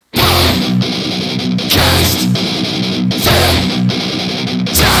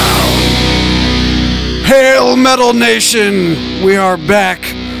Hello, Metal Nation! We are back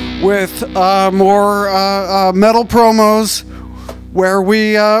with more metal promos, where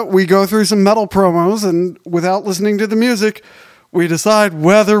we go through some metal promos, and without listening to the music, we decide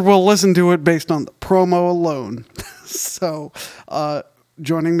whether we'll listen to it based on the promo alone. So,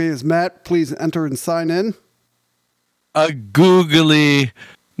 joining me is Matt. Please enter and sign in. A googly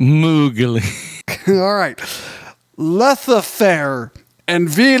moogly. All right. Lethafair and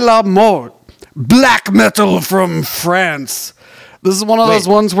Vie la Mort. Black metal from France. This is one of those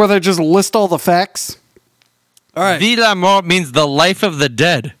ones where they just list all the facts. All right. Vie la Mort means the life of the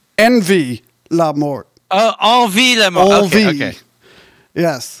dead. Envie la Mort. Envie la Mort. Okay.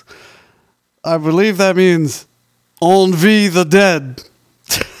 Yes. I believe that means envie the dead.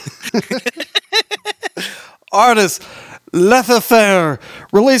 Artist, Lethafair.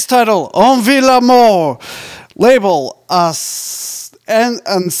 Release title, Envie la Mort. Label,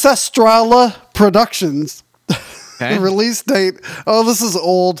 Ancestrala Productions. Okay. Release date, this is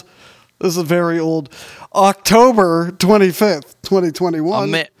old. This is very old. October 25th,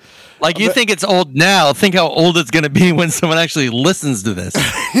 2021. Like, you think it's old now. Think how old it's going to be when someone actually listens to this.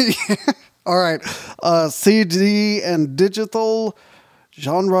 All right. CD and digital,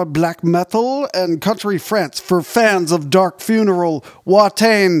 genre black metal, and country France for fans of Dark Funeral,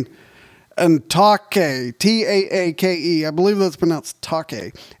 Watain, and Take, Taake. I believe that's pronounced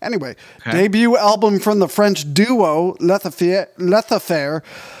Take. Anyway, Debut album from the French duo Lethafair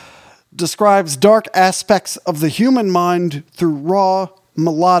describes dark aspects of the human mind through raw,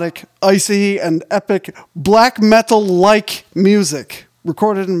 melodic, icy, and epic black metal-like music.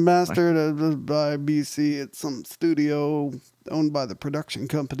 Recorded and mastered by BC at some studio owned by the production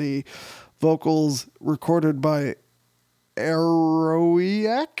company. Vocals recorded by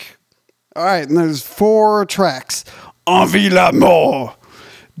Aeroiac. All right, and there's 4 tracks. Envie la Mort.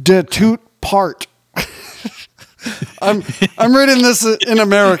 De toute part. I'm reading this in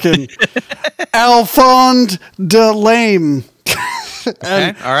American. Alphonse de Lame.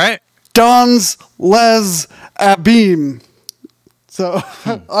 Okay, all right. Dans les Abîmes. So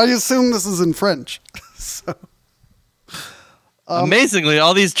I assume this is in French. So, amazingly,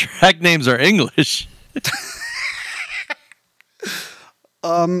 all these track names are English.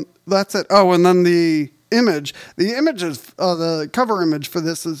 That's it. Oh, and then the image. The image is the cover image for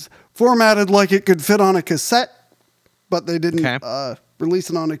this is formatted like it could fit on a cassette, but they didn't release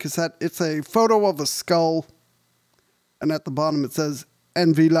it on a cassette. It's a photo of a skull, and at the bottom it says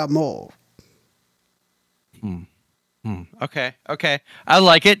 "Envie la Mort." Okay. I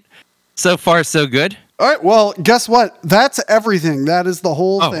like it. So far, so good. All right. Well, guess what? That's everything. That is the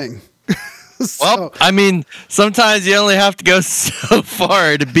whole thing. So, well, I mean, sometimes you only have to go so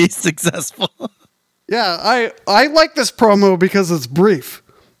far to be successful. Yeah, I like this promo because it's brief.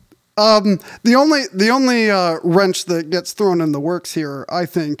 The only wrench that gets thrown in the works here, I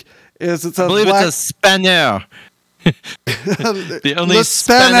think, is it says I believe it's a spanner. The only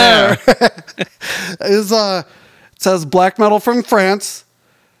spanner is it says black metal from France,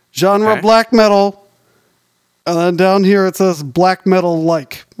 genre black metal, and then down here it says black metal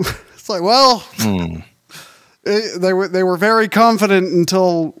like. It's like, well, they were very confident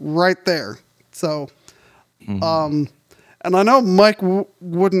until right there. So, and I know Mike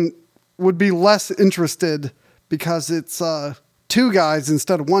would be less interested because it's 2 guys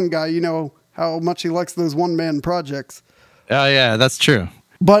instead of 1 guy. You know how much he likes those one-man projects. Oh yeah, that's true.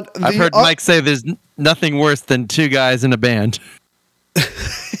 But I've heard Mike say there's nothing worse than 2 guys in a band.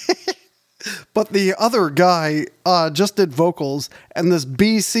 But the other guy just did vocals, and this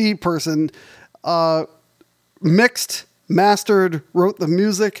BC person mixed, mastered, wrote the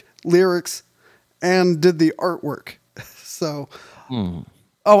music, lyrics, and did the artwork. So, oh,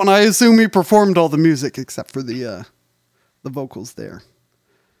 and I assume he performed all the music except for the vocals there.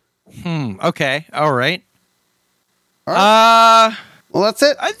 Okay. All right. Well, that's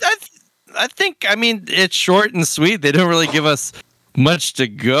it. I think, I mean, it's short and sweet. They don't really give us much to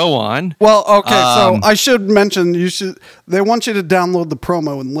go on. Well, okay, so I should mention they want you to download the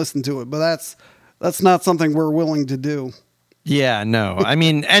promo and listen to it, but that's not something we're willing to do. Yeah, no. I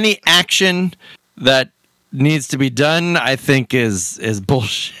mean, any action that needs to be done, I think is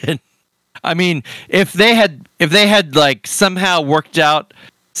bullshit. I mean, if they had like somehow worked out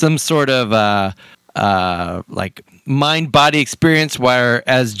some sort of like mind body experience,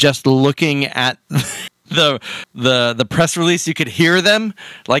 whereas just looking at the press release you could hear them,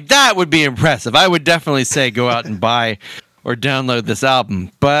 like that would be impressive. I would definitely say go out and buy or download this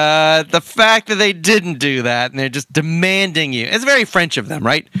album. But the fact that they didn't do that and they're just demanding you, it's very French of them,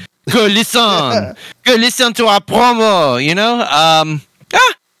 right? Go listen to our promo, you know?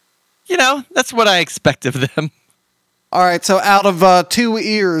 that's what I expect of them. All right, so out of 2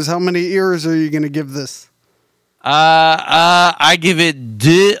 ears, how many ears are you going to give this? I give it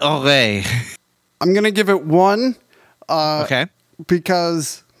 2 oreilles. I'm going to give it 1. Okay.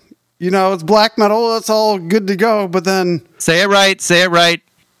 Because, it's black metal. It's all good to go. But then Say it right.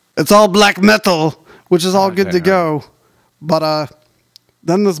 it's all black metal, which is all good to go. But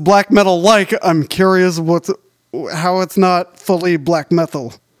then this black metal, I'm curious how it's not fully black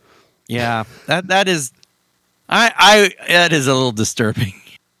metal. Yeah, that is, that is a little disturbing.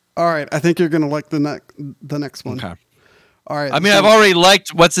 All right, I think you're gonna like the next one. Okay. All right. I mean, I've already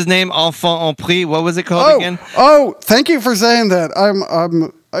liked what's his name, Enfant en Prix. What was it called again? Oh, thank you for saying that.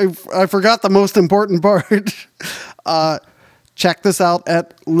 I forgot the most important part. Check this out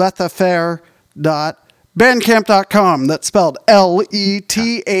at lethafair.bandcamp.com. That's spelled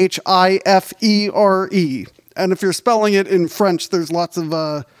LETHIFERE. And if you're spelling it in French, there's lots of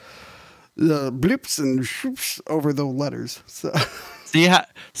blips and shoops over the letters. So. See how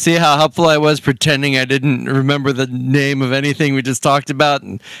helpful I was pretending I didn't remember the name of anything we just talked about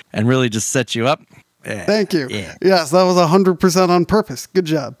and really just set you up? Yeah. Thank you. Yeah. Yes, that was 100% on purpose. Good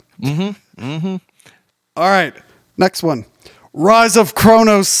job. All right, next one. Rise of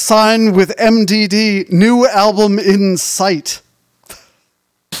Kronos signed with MDD. New album in sight.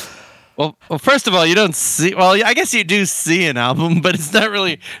 Well, first of all, you don't see... Well, I guess you do see an album, but it's not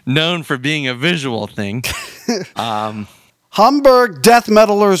really known for being a visual thing. Hamburg death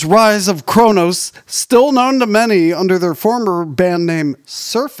metalers Rise of Kronos, still known to many under their former band name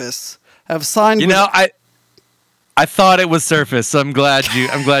Surface, have signed. I thought it was Surface, so I'm glad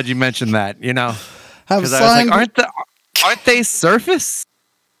you mentioned that. Have signed. I was like, aren't they Surface?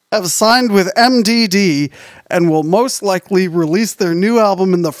 Have signed with MDD and will most likely release their new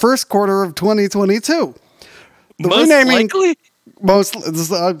album in the first quarter of 2022. Likely?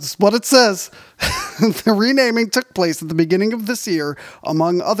 That's what it says. The renaming took place at the beginning of this year,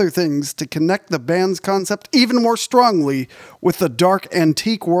 among other things, to connect the band's concept even more strongly with the dark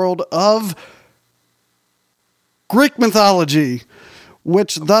antique world of Greek mythology,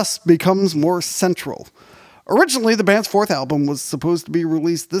 which thus becomes more central. Originally, the band's 4th album was supposed to be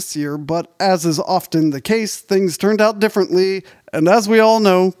released this year, but as is often the case, things turned out differently, and as we all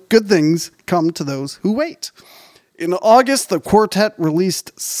know, good things come to those who wait. In August, the quartet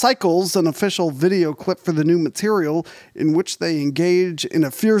released Cycles, an official video clip for the new material, in which they engage in a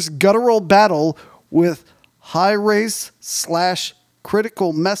fierce guttural battle with High Race /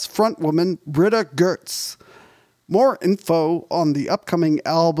 Critical Mess frontwoman Britta Gertz. More info on the upcoming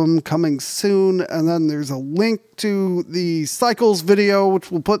album coming soon, and then there's a link to the Cycles video,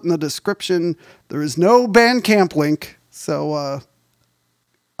 which we'll put in the description. There is no Bandcamp link, so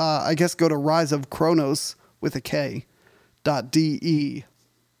I guess go to Rise of Kronos with a K.de.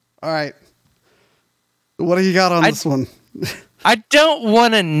 All right. What do you got on this one? I don't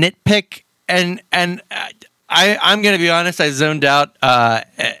want to nitpick, and I'm going to be honest, I zoned out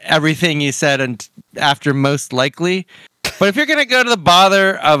everything you said and after most likely. But if you're going to go to the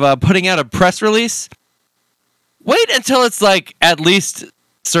bother of putting out a press release, wait until it's like at least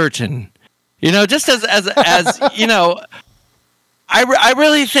certain. Just as I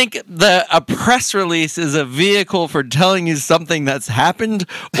really think a press release is a vehicle for telling you something that's happened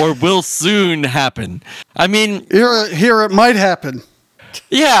or will soon happen. I mean, here it might happen.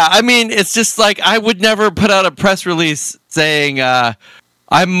 Yeah, I mean, it's just like I would never put out a press release saying I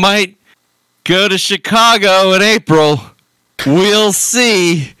might go to Chicago in April. We'll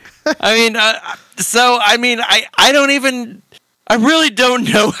see. I mean, I really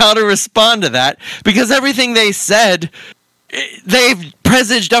don't know how to respond to that because everything they said, they've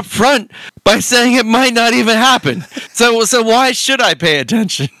presaged up front by saying it might not even happen. So why should I pay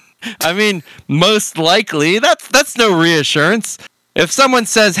attention? I mean, most likely, that's no reassurance. If someone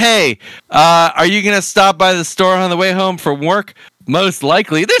says, hey, are you going to stop by the store on the way home from work? Most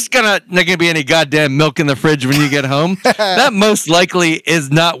likely, there's not going to be any goddamn milk in the fridge when you get home. That most likely is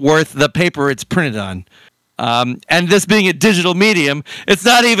not worth the paper it's printed on. And this being a digital medium, it's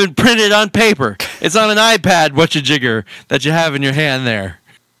not even printed on paper. It's on an iPad, whatcha-jigger, that you have in your hand there.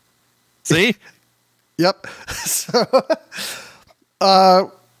 See? Yep. So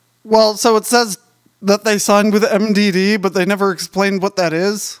it says that they signed with MDD, but they never explained what that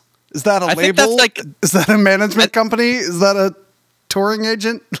is. Is that a label? Is that a management company? Is that a touring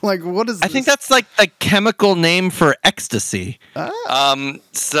agent? Like, what is this? I think that's like the chemical name for ecstasy.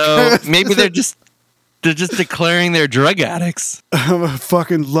 So maybe they're just declaring they're drug addicts. I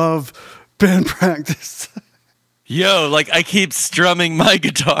fucking love band practice. Yo, like I keep strumming my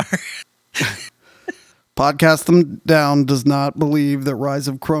guitar. Podcast Them Down does not believe that Rise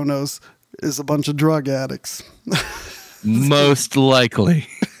of Kronos is a bunch of drug addicts. Most likely.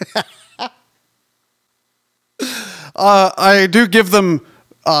 I do give them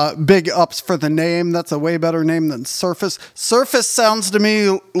big ups for the name. That's a way better name than Surface. Surface sounds to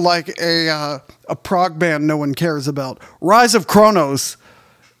me like a prog band no one cares about. Rise of Kronos,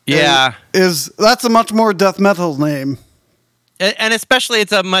 Yeah. That's a much more death metal name. And especially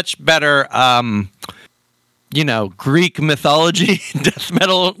it's a much better, Greek mythology death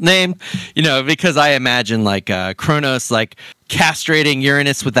metal name, because I imagine like Kronos, like castrating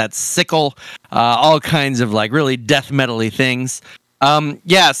Uranus with that sickle, all kinds of like really death metal-y things.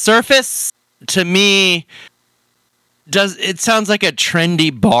 Surface to me it sounds like a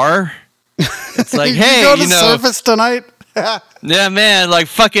trendy bar. It's like, hey, go to Surface tonight? Yeah, man, like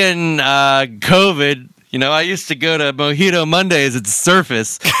fucking COVID. I used to go to Mojito Mondays at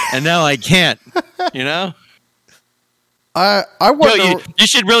Surface, and now I can't. I wonder. You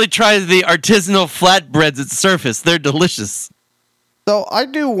should really try the artisanal flatbreads at Surface. They're delicious. So I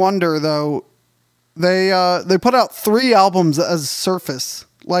do wonder though. They put out 3 albums as Surface.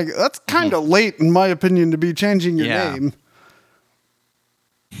 Like that's kind of late, in my opinion, to be changing your name.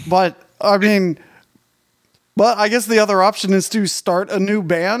 But I guess the other option is to start a new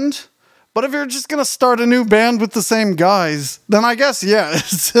band. But if you're just gonna start a new band with the same guys, then I guess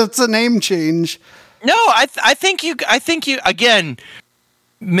it's a name change. No, I think you again.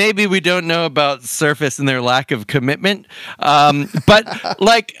 Maybe we don't know about Surface and their lack of commitment, but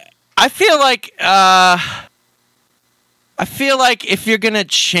like I feel like if you're gonna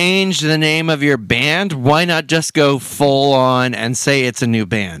change the name of your band, why not just go full on and say it's a new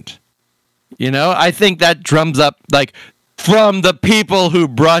band? I think that drums up like from the people who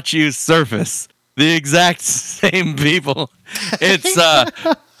brought you Surface, the exact same people. It's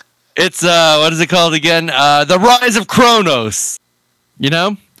what is it called again? The Rise of Kronos.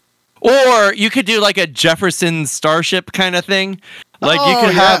 Or you could do like a Jefferson Starship kind of thing. Like you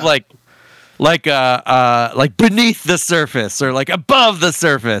could have like beneath the surface or like above the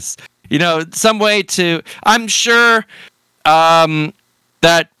surface. Some way to. I'm sure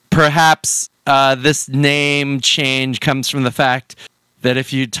that perhaps this name change comes from the fact that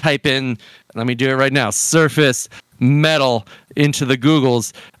if you type in, let me do it right now, Surface Metal into the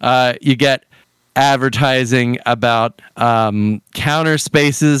Googles, you get advertising about counter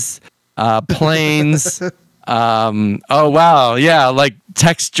spaces, planes. Oh wow, yeah, like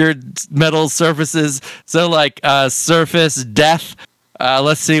textured metal surfaces. So like surface death.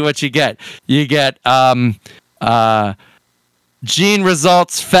 Let's see what you get. You get gene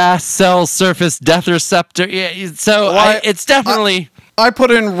results fast cell surface death receptor. Yeah, so it's definitely. I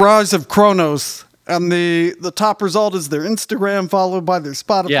put in Rise of Kronos, and the top result is their Instagram, followed by their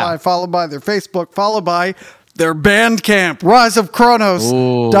Spotify, followed by their Facebook, followed by their Bandcamp,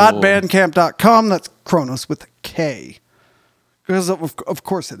 riseofkronos.bandcamp.com. That's Kronos with a K. Because of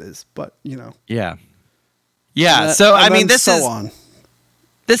course it is, but Yeah. Yeah, so I mean this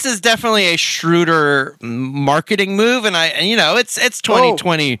is definitely a shrewder marketing move, and it's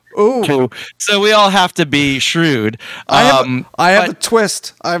 2022, so we all have to be shrewd. I have a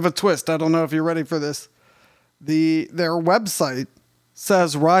twist. I don't know if you're ready for this. Their website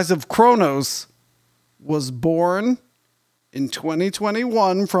says Rise of Kronos was born in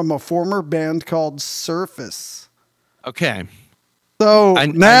 2021 from a former band called Surface. Okay. So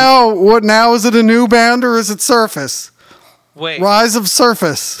now is it a new band or is it Surface? Wait. Rise of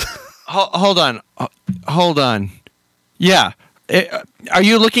Surface. Hold on. Yeah. Are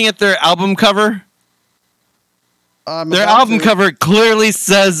you looking at their album cover? Their album cover clearly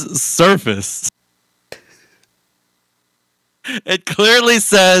says Surface. It clearly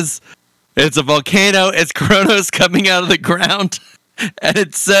says it's a volcano. It's Kronos coming out of the ground. And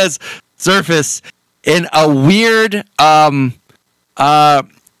it says Surface in a weird,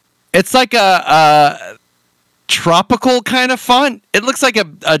 it's like a tropical kind of font. It looks like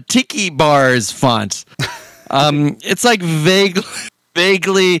a tiki bar's font. It's like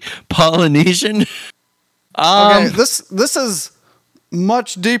vaguely Polynesian. Okay, this is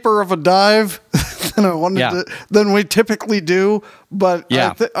much deeper of a dive than I wanted than we typically do, but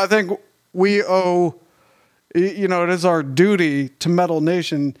I think we owe, it is our duty to Metal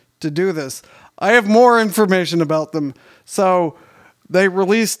Nation to do this. I have more information about them. So they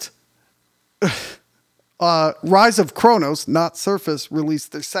released Rise of Kronos, not Surface,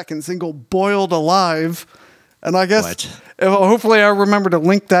 released their second single, Boiled Alive. And I guess hopefully I remember to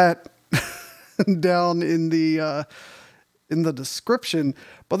link that down in the description.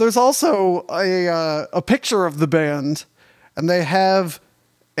 But there's also a picture of the band, and they have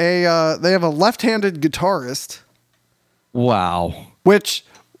they have a left-handed guitarist, Wow. which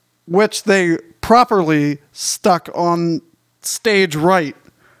they properly stuck on stage right.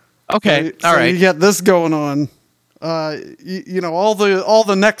 Okay. So All right. you get this going on. You know, all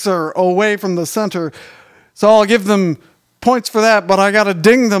the necks are away from the center, so I'll give them points for that. But I gotta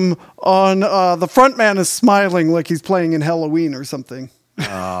ding them on the front man is smiling like he's playing in Halloween or something.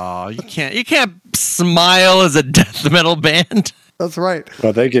 Oh, you can't smile as a death metal band. That's right.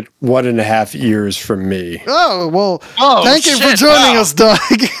 Well, they get 1.5 ears from me. Oh well. Oh, thank you for shit, joining wow. us, Doug.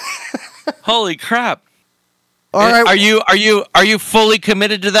 Holy crap. All right. Are you fully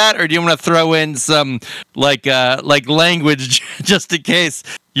committed to that, or do you want to throw in some like language just in case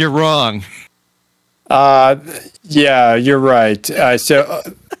you're wrong? Yeah, you're right. So,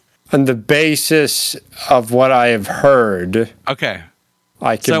 on the basis of what I have heard, Okay.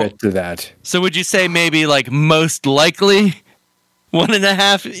 I commit to that. So would you say maybe like most likely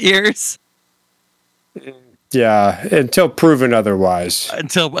 1.5 years Yeah, until proven otherwise.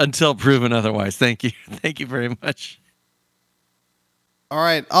 until proven otherwise? Thank you. Thank you very much. All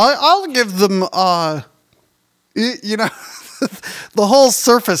right. I'll give them. You know, the whole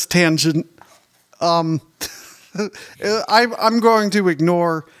surface tangent. I'm going to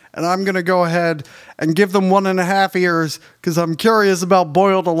ignore, and I'm going to go ahead and give them 1.5 years because I'm curious about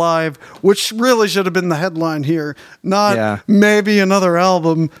Boiled Alive, which really should have been the headline here, not maybe another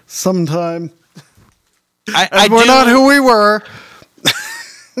album sometime. We're not who we were.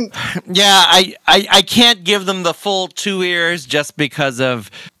 Yeah, I can't give them the full 2 years just because of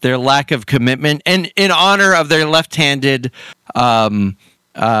their lack of commitment, and in honor of their left-handed bassist,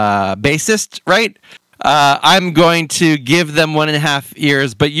 right? I'm going to give them 1.5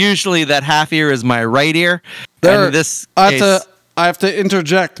 years, but usually that half ear is my right ear. And in this case, I have to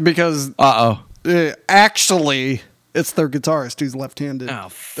interject because actually it's their guitarist who's left-handed. Oh,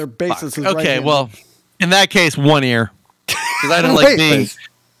 their bassist is okay, right-handed. well, in that case, 1 ear. Because I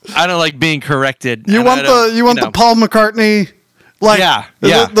don't like being corrected. You want the Paul McCartney, like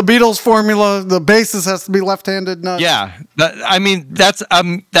the Beatles formula. The bassist has to be left-handed. Not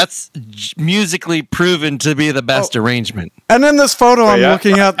that's musically proven to be the best arrangement. And in this photo, I'm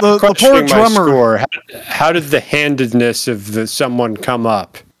looking at the poor drummer. How did the handedness of someone come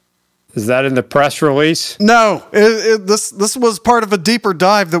up? Is that in the press release? No, this was part of a deeper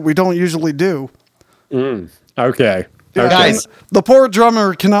dive that we don't usually do. Okay. Guys, the poor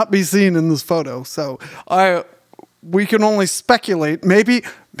drummer cannot be seen in this photo, so we can only speculate. Maybe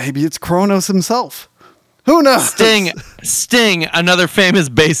it's Kronos himself. Who knows? Sting, another famous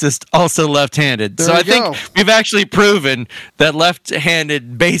bassist, also left-handed. There so I go. think we've actually proven that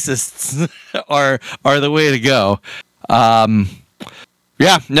left-handed bassists are the way to go. 1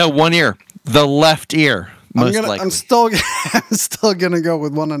 ear, the left ear, most likely. I'm still gonna go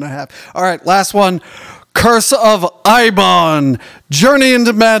with 1.5. All right, last one. Curse of Ibon, Journey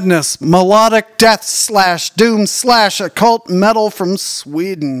into Madness, melodic death / doom / occult metal from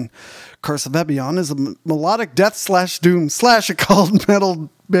Sweden. Curse of Ebion is a melodic death / doom / occult metal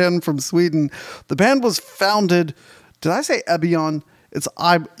band from Sweden. The band was founded. Did I say Ebion? It's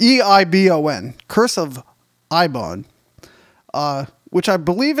EIBON. Curse of Ibon, which I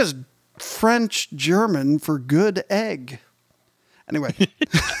believe is French German for good egg. Anyway.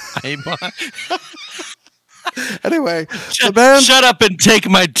 Anyway, the band. Shut up and take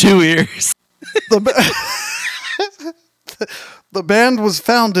my 2 ears. The band was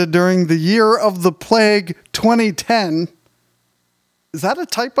founded during the year of the plague 2010. Is that a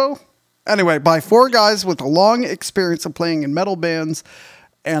typo? Anyway, by 4 guys with a long experience of playing in metal bands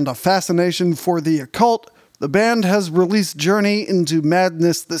and a fascination for the occult. The band has released Journey into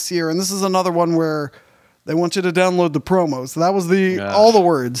Madness this year, and this is another one where they want you to download the promos. That was all the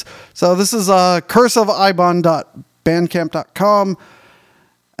words. So this is curseofibon.bandcamp.com,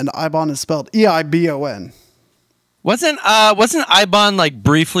 and Ibon is spelled EIBON. Wasn't Ibon like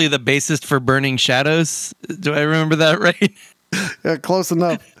briefly the bassist for Burning Shadows? Do I remember that right? Yeah, close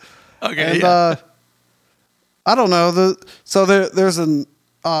enough. Okay. And I don't know. There's an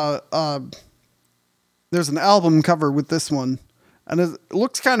album cover with this one, and it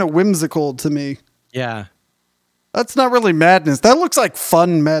looks kind of whimsical to me. Yeah. That's not really madness. That looks like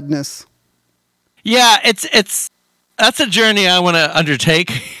fun madness. Yeah, that's a journey I want to undertake.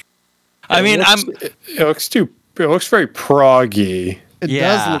 It looks very proggy. It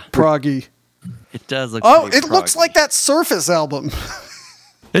does look proggy. It does look. Oh, it looks like that Surface album.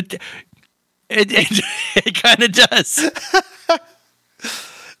 It kind of does.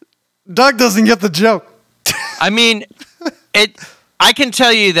 Doug doesn't get the joke. I mean, I can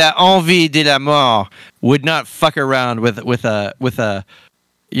tell you that Envie de la Mort would not fuck around with a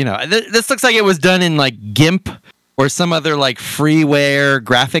this looks like it was done in like GIMP or some other like freeware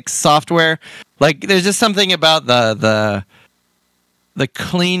graphics software. Like there's just something about the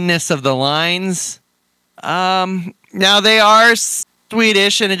cleanness of the lines. Now they are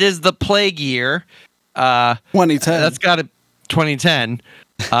Swedish, and it is the plague year. 2010. That's got to 2010.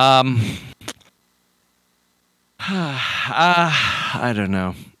 I don't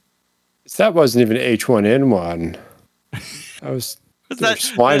know. That wasn't even H1N1. That was that?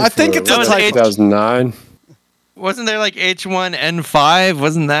 swine I think flu. it's a Was typo. 2009. Wasn't there like H1N5?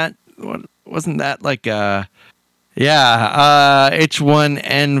 Wasn't that like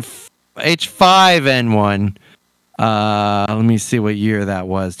H5N1. Let me see what year that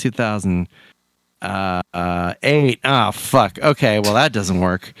was. 2008. Oh fuck. Okay, well that doesn't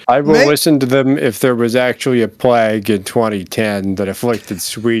work. I will listen to them if there was actually a plague in 2010 that afflicted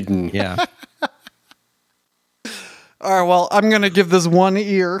Sweden. Yeah. All right, well, I'm going to give this 1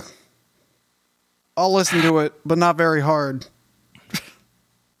 ear. I'll listen to it, but not very hard.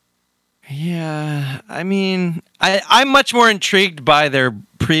 Yeah, I mean, I'm much more intrigued by their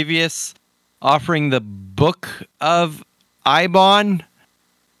previous offering, the Book of Ibon.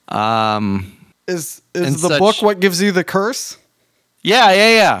 Is And the such- book what gives you the curse?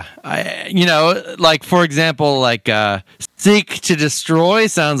 Yeah. Like for example, like "Seek to Destroy"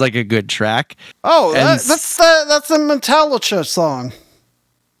 sounds like a good track. Oh, And that's a Metallica song.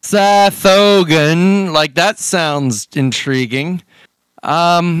 Sathogan, like that sounds intriguing.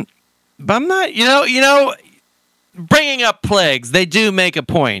 But I'm not, bringing up plagues, they do make a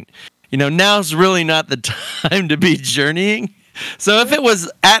point. Now's really not the time to be journeying. So if it was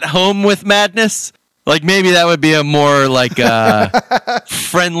At Home with Madness, like maybe that would be a more like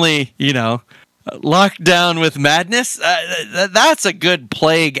friendly, Lockdown with Madness. That's a good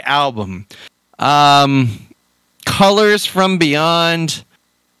plague album. Colors from Beyond,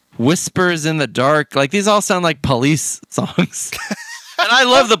 Whispers in the Dark, like these all sound like Police songs. And I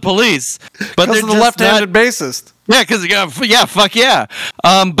love the Police, but Because they're of the just left-handed bassist. Yeah, because fuck yeah.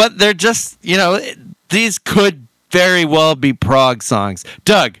 But they're just these could very well be prog songs.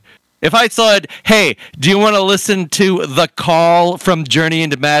 Doug, if I said, "Hey, do you want to listen to The Call from Journey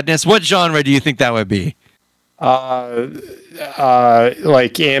into Madness?" What genre do you think that would be? Like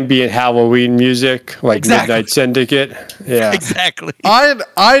ambient Halloween music, like Exactly. Midnight Syndicate. Yeah. Exactly.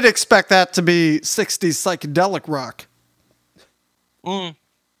 I'd expect that to be 60s psychedelic rock.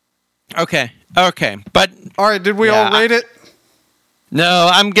 Okay. But All right, did we all Yeah. rate it? no,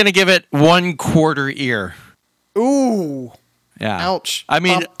 I'm gonna give it 1/4 ear. Ooh. Yeah. Ouch. I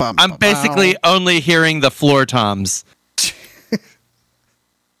mean, Bum, bum, I'm bum, basically only hearing the floor toms.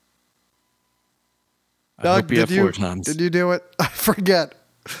 I Doug, hope you have did floor toms. you do it? I forget.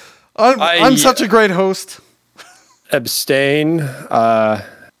 I'm I- such a great host. Abstain.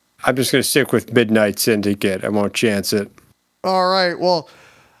 I'm just going to stick with Midnight Syndicate. I won't chance it. All right, well,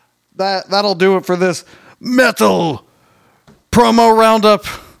 that'll do it for this metal promo roundup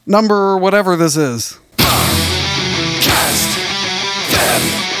number whatever this is. Cast them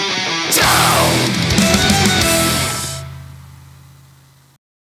down.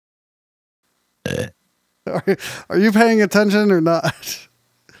 Are you paying attention or not?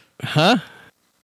 Huh?